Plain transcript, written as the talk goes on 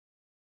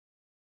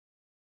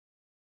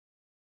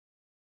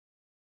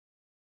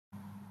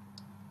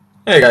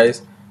Hey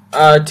guys,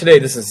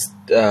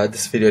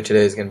 this video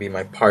today is going to be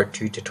my part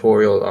 2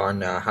 tutorial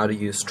on how to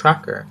use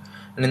tracker.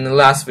 And in the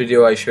last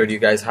video I showed you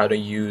guys how to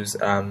use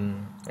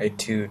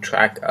to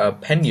track a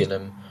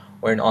pendulum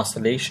or in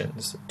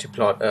oscillations to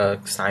plot a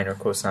sine or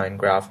cosine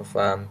graph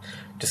of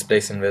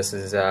displacement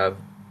versus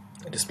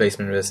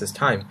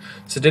time.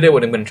 So today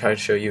what I'm going to try to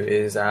show you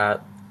is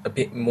a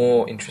bit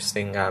more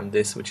interesting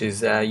which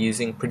is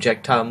using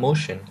projectile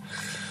motion.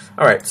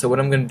 Alright, so what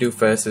I'm going to do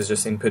first is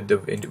just input the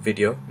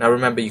video. Now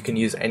remember, you can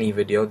use any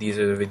video. These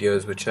are the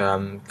videos which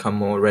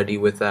come already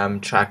with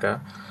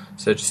tracker.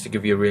 So just to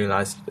give you a real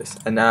nice this.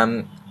 And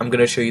I'm going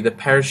to show you the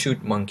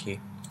parachute monkey.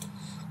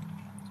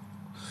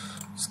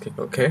 Just click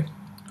OK.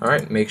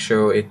 Alright, make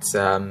sure it's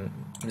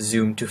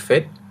zoomed to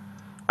fit.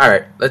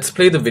 Alright, let's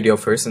play the video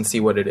first and see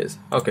what it is.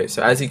 Okay,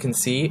 so as you can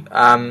see,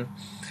 a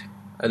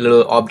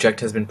little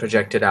object has been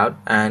projected out,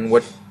 and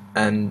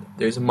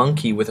there's a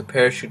monkey with a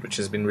parachute which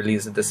has been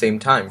released at the same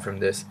time from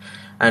this.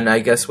 And I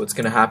guess what's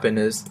going to happen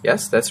is,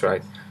 yes, that's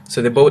right,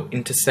 so they both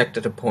intersect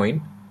at a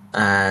point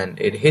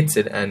and it hits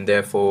it, and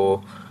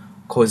therefore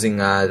causing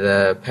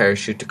the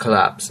parachute to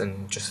collapse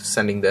and just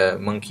sending the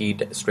monkey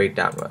straight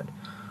downward.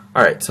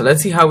 Alright, so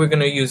let's see how we're going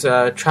to use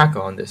a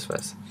tracker on this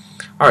first.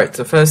 Alright,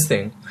 so first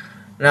thing,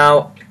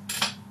 now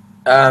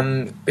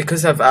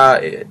because of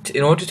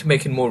in order to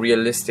make it more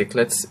realistic,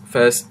 let's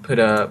first put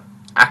a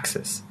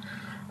axis.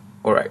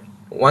 Alright,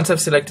 once I've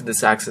selected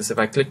this axis, if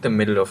I click the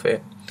middle of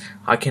it,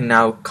 I can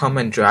now come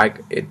and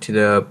drag it to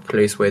the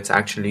place where it's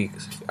actually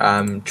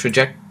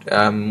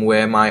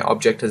where my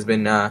object has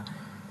been,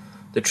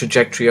 the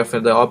trajectory of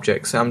the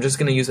object. So I'm just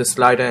going to use a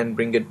slider and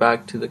bring it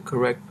back to the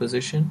correct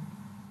position.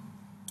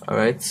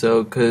 Alright,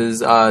 so because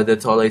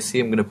that's all I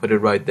see, I'm going to put it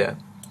right there.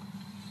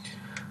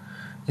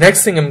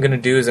 Next thing I'm going to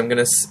do is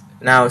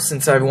now,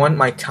 since I want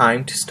my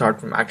time to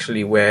start from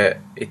actually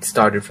where it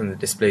started from the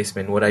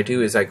displacement, what I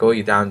do is I go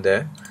down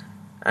there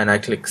and I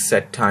click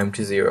set time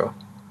to 0.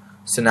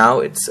 So now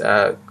it's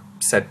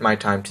set my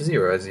time to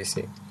 0, as you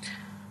see.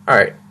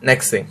 Alright,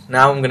 next thing.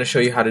 Now I'm going to show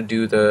you how to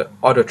do the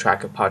auto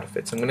tracker part of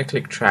it. So I'm going to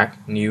click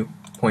track, new,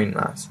 point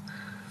mass.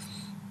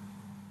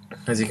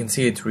 As you can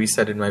see, it's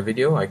reset in my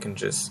video. I can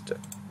just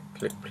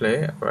click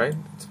play. Alright,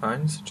 that's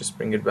fine. So just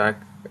bring it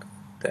back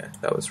there.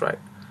 That was right.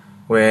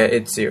 Where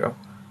it's 0.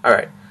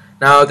 Alright.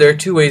 Now there are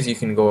two ways you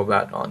can go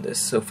about on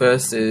this. So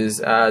first is,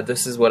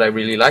 this is what I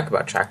really like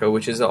about tracker,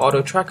 which is the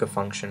auto tracker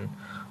function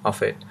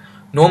of it.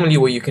 Normally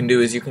what you can do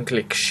is you can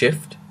click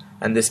shift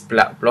and this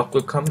block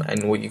will come,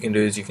 and what you can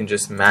do is you can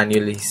just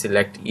manually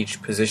select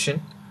each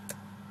position.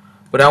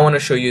 But I want to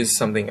show you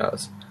something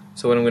else.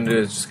 So what I'm going to do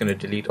is just going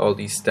to delete all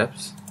these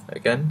steps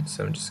again.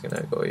 So I'm just going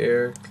to go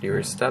here,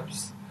 clear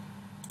steps.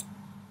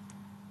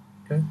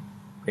 Okay,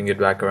 bring it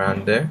back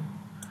around there.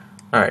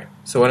 Alright,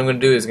 so what I'm going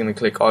to do is going to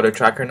click auto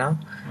tracker now,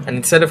 and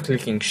instead of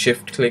clicking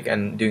shift click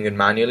and doing it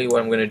manually, what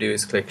I'm going to do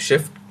is click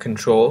shift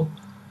control,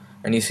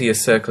 and you see a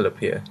circle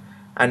appear,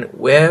 and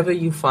wherever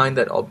you find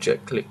that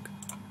object,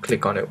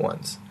 click on it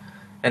once,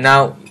 and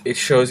now it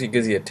shows you,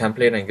 gives you a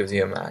template and gives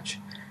you a match.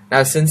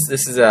 Now since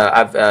this is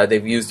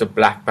they've used a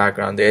black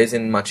background, there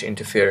isn't much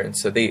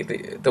interference, so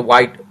the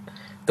white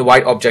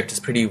object is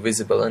pretty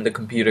visible and the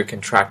computer can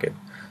track it.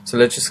 So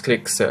let's just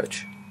click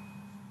search.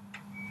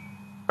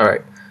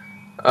 Alright.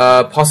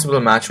 Possible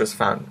match was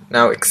found.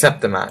 Now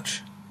accept the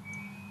match.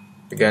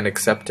 Again,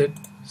 accept it.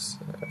 So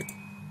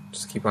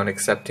just keep on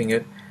accepting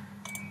it.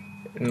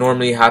 It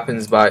normally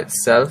happens by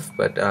itself,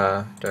 but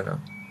don't know.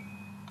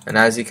 And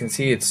as you can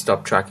see, it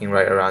stopped tracking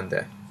right around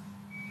there.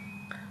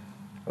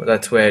 Well,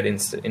 that's where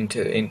it's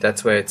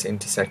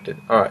intersected.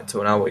 Alright,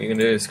 so now what you're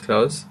gonna do is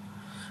close.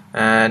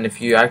 And if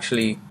you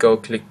actually go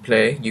click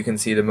play, you can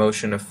see the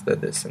motion of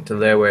this until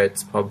there, where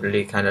it's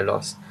probably kind of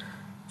lost.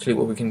 Actually,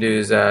 what we can do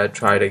is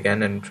try it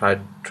again and try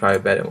a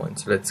better one.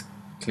 So let's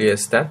clear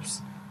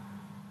steps.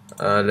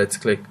 Let's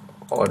click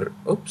auto.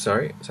 Oops,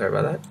 sorry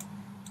about that.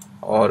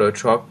 Auto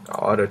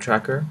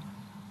tracker.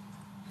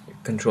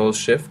 Control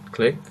shift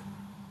click.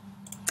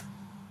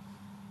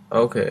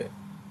 Okay,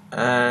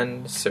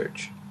 and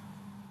search.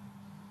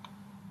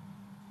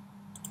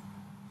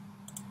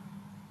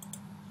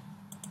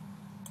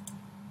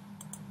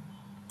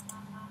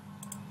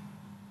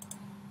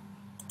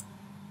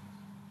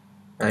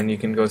 And you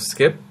can go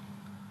skip,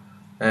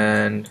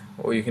 and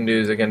what you can do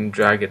is again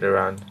drag it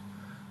around.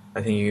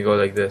 I think you can go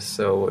like this.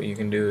 So what you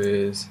can do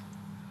is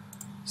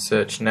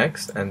search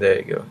next, and there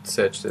you go,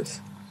 search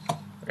this.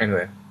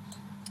 Anyway,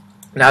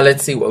 now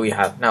let's see what we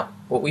have. Now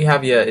what we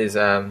have here is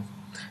I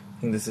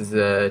think this is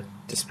the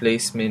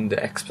displacement,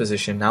 the x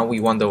position. Now we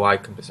want the y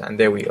composition, and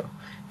there we go.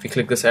 If you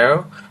click this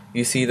arrow,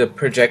 you see the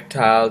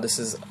projectile. This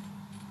is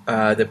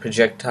the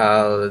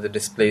projectile, the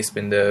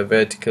displacement, the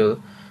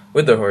vertical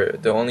with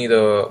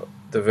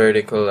the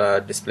vertical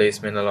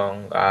displacement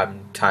along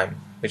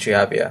time, which you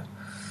have here.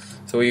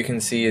 So what you can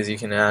see is you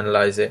can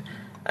analyze it.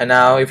 And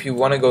now if you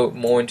want to go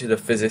more into the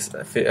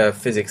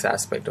physics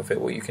aspect of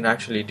it, what you can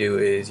actually do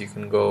is you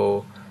can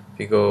go, if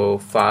you go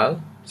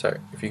file,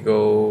 if you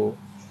go,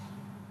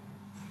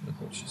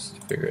 let's just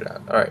figure it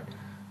out. Alright,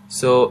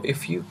 so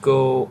if you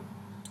go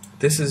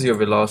this is your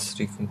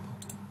velocity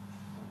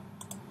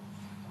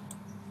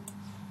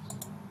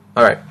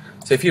alright,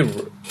 so if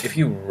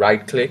you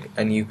right click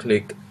and you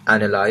click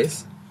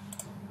analyze,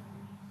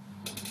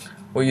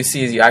 what you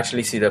see is you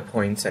actually see the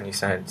points and you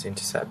set it to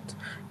intercept.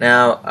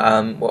 Now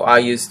what I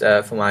used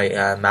for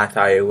my math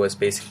IO was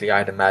basically I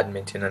had a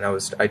badminton and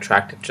I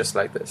tracked it just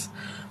like this.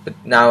 But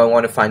now I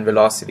want to find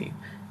velocity.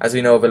 As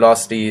we know,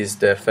 velocity is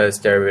the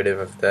first derivative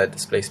of the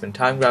displacement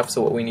time graph,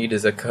 so what we need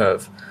is a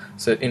curve.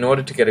 So in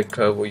order to get a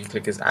curve, what you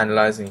click is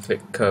analyze and you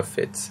click curve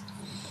fits.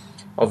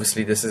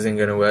 Obviously this isn't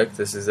going to work.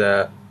 This is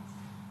a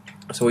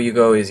so where you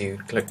go is you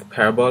click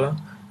parabola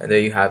and there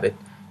you have it.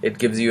 It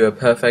gives you a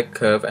perfect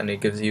curve and it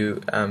gives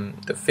you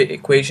the fit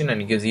equation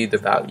and it gives you the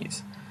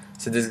values.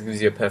 So this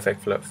gives you a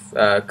perfect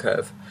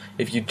curve.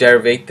 If you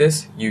derivate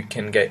this, you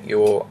can get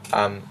your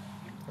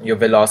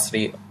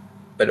velocity,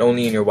 but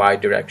only in your y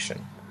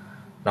direction,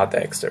 not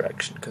the x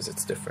direction, because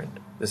it's different.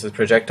 This is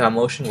projectile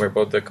motion where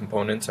both the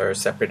components are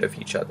separate of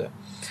each other.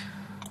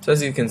 So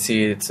as you can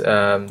see, it's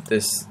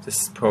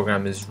this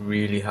program is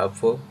really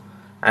helpful.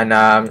 And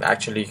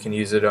actually you can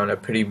use it on a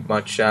pretty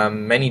much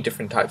many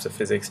different types of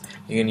physics.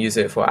 You can use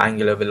it for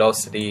angular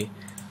velocity,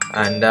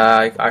 and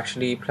I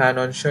actually plan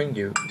on showing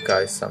you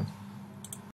guys some.